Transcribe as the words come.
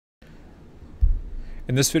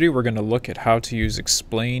In this video, we're going to look at how to use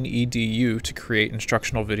Explain Edu to create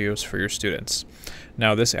instructional videos for your students.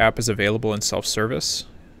 Now, this app is available in self-service.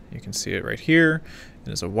 You can see it right here.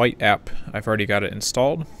 It is a white app. I've already got it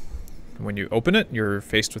installed. When you open it, you're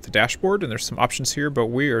faced with the dashboard, and there's some options here, but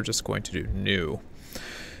we are just going to do New.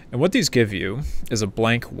 And what these give you is a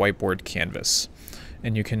blank whiteboard canvas.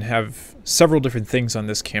 And you can have several different things on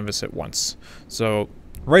this canvas at once. So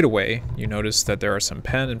right away, you notice that there are some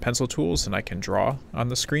pen and pencil tools, and I can draw on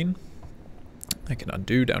the screen. I can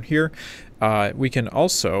undo down here. We can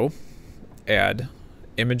also add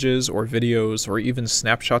images or videos or even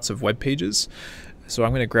snapshots of web pages. So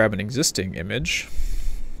I'm going to grab an existing image.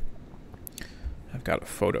 I've got a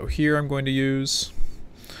photo here I'm going to use.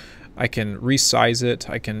 I can resize it,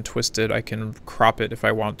 I can twist it, I can crop it if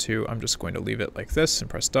I want to. I'm just going to leave it like this and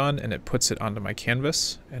press done, and it puts it onto my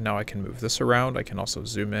canvas. And now I can move this around. I can also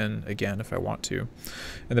zoom in again if I want to.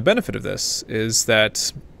 And the benefit of this is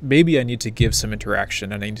that maybe I need to give some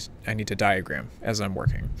interaction and I need to diagram as I'm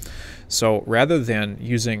working. So rather than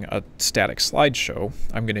using a static slideshow,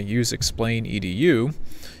 I'm going to use Explain Edu,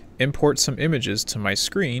 import some images to my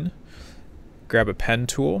screen, grab a pen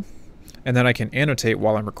tool, and then I can annotate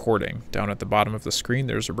while I'm recording. Down at the bottom of the screen,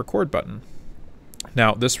 there's a record button.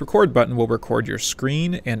 Now, this record button will record your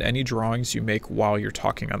screen and any drawings you make while you're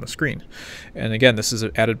talking on the screen. And again, this is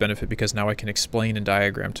an added benefit because now I can explain and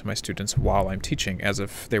diagram to my students while I'm teaching as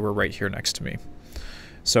if they were right here next to me.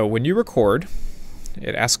 So when you record,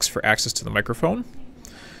 it asks for access to the microphone,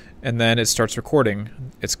 and then it starts recording.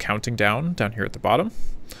 It's counting down here at the bottom.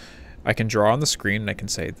 I can draw on the screen and I can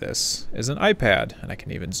say this is an iPad, and I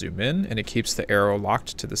can even zoom in, and it keeps the arrow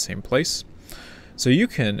locked to the same place. So you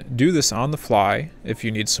can do this on the fly. If you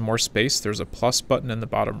need some more space, there's a plus button in the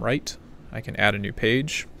bottom right. I can add a new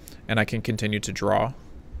page, and I can continue to draw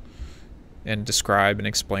and describe and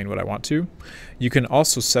explain what I want to. You can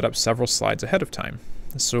also set up several slides ahead of time.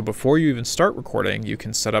 So before you even start recording, you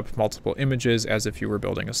can set up multiple images as if you were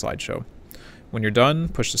building a slideshow. When you're done,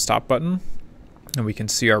 push the stop button, and we can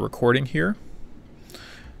see our recording here.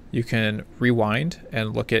 You can rewind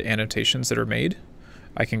and look at annotations that are made.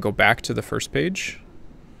 I can go back to the first page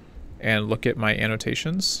and look at my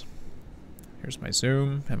annotations. Here's my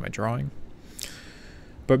zoom and my drawing.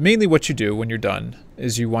 But mainly what you do when you're done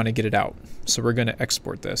is you want to get it out. So we're going to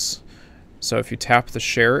export this. So if you tap the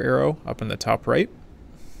share arrow up in the top right,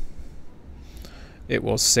 it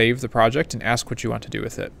will save the project and ask what you want to do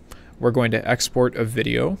with it. We're going to export a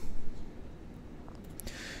video,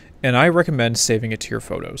 and I recommend saving it to your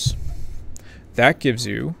photos. That gives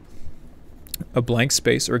you a blank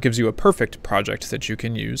space, or it gives you a perfect project that you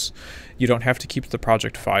can use. You don't have to keep the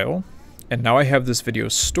project file. And now I have this video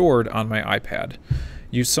stored on my iPad.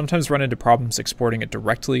 You sometimes run into problems exporting it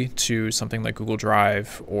directly to something like Google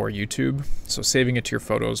Drive or YouTube, so saving it to your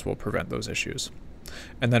photos will prevent those issues.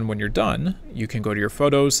 And then when you're done, you can go to your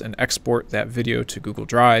photos and export that video to Google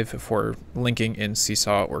Drive for linking in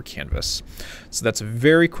Seesaw or Canvas. So that's a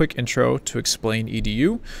very quick intro to Explain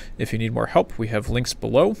Edu. If you need more help, we have links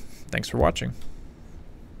below. Thanks for watching.